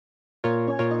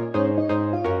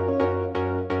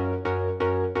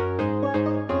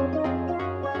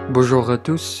Bonjour à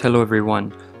tous, hello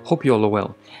everyone, hope you all are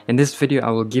well. In this video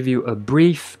I will give you a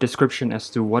brief description as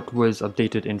to what was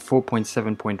updated in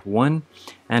 4.7.1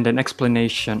 and an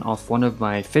explanation of one of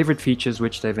my favorite features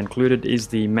which they've included is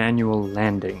the manual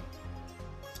landing.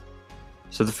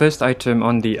 So the first item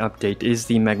on the update is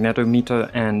the magnetometer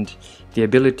and the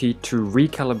ability to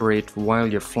recalibrate while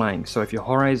you're flying. So if your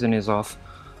horizon is off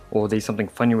or there's something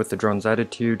funny with the drone's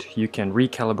attitude, you can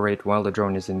recalibrate while the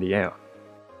drone is in the air.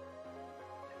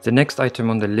 The next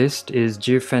item on the list is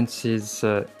Geofence's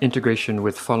integration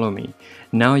with Follow Me.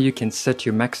 Now you can set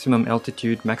your maximum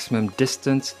altitude, maximum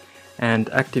distance, and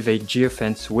activate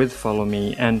Geofence with Follow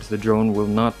Me, and the drone will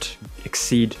not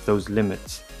exceed those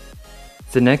limits.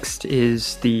 The next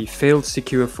is the failed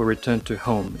secure for return to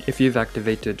home. If you've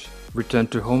activated return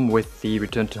to home with the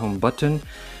return to home button,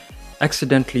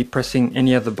 accidentally pressing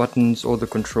any other buttons or the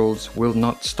controls will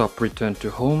not stop return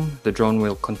to home. The drone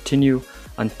will continue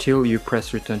until you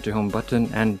press return to home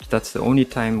button, and that's the only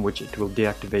time which it will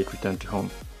deactivate return to home.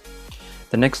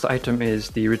 The next item is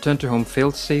the return to home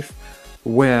failsafe,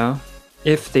 where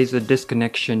if there's a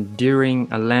disconnection during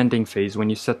a landing phase when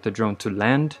you set the drone to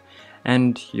land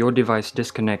and your device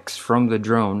disconnects from the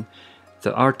drone,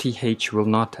 the RTH will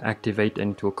not activate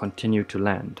and it will continue to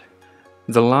land.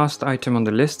 The last item on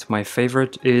the list, my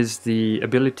favorite, is the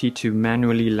ability to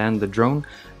manually land the drone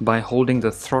by holding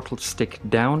the throttle stick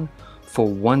down for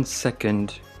 1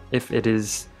 second if it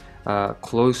is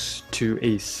close to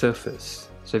a surface.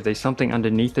 So if there's something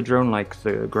underneath the drone like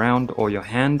the ground or your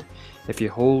hand, if you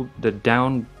hold the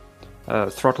down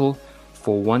throttle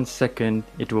for 1 second,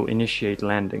 it will initiate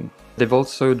landing. They've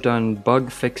also done bug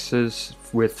fixes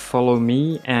with Follow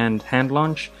Me and hand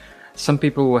launch. Some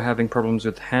people were having problems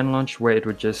with hand launch where it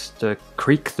would just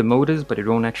creak the motors but it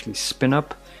won't actually spin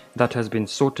up. That has been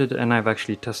sorted and I've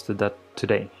actually tested that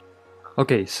today.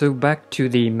 Okay, so back to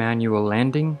the manual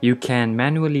landing. You can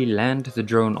manually land the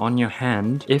drone on your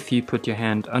hand if you put your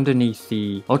hand underneath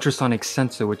the ultrasonic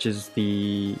sensor, which is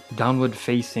the downward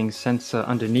facing sensor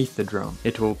underneath the drone.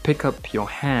 It will pick up your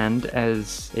hand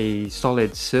as a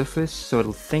solid surface, so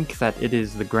it'll think that it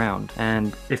is the ground.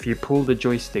 And if you pull the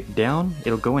joystick down,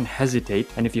 it'll go and hesitate,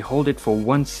 and if you hold it for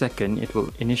 1 second, it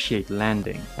will initiate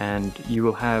landing, and you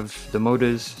will have the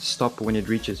motors stop when it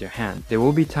reaches your hand. There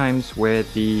will be times where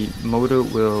the motor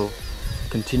will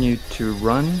continue to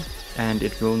run and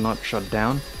it will not shut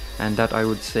down, and that I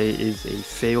would say is a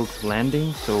failed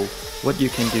landing. So what you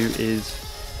can do is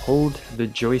hold the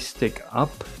joystick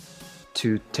up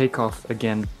to take off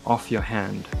again off your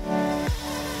hand.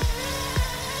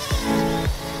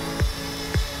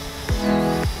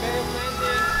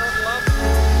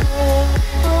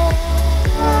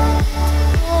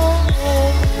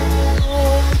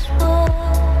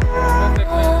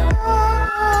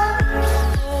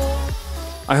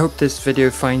 I hope this video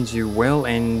finds you well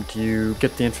and you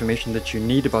get the information that you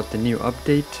need about the new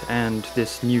update and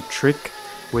this new trick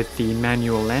with the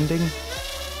manual landing.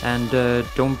 And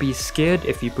don't be scared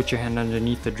if you put your hand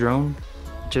underneath the drone.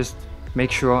 Just make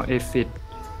sure if it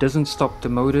doesn't stop the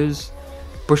motors,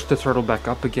 push the throttle back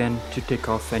up again to take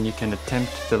off and you can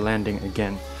attempt the landing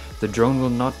again. The drone will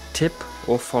not tip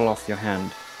or fall off your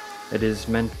hand. It is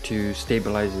meant to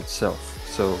stabilize itself,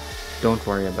 so don't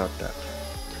worry about that.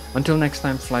 Until next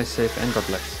time, fly safe and God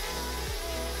bless.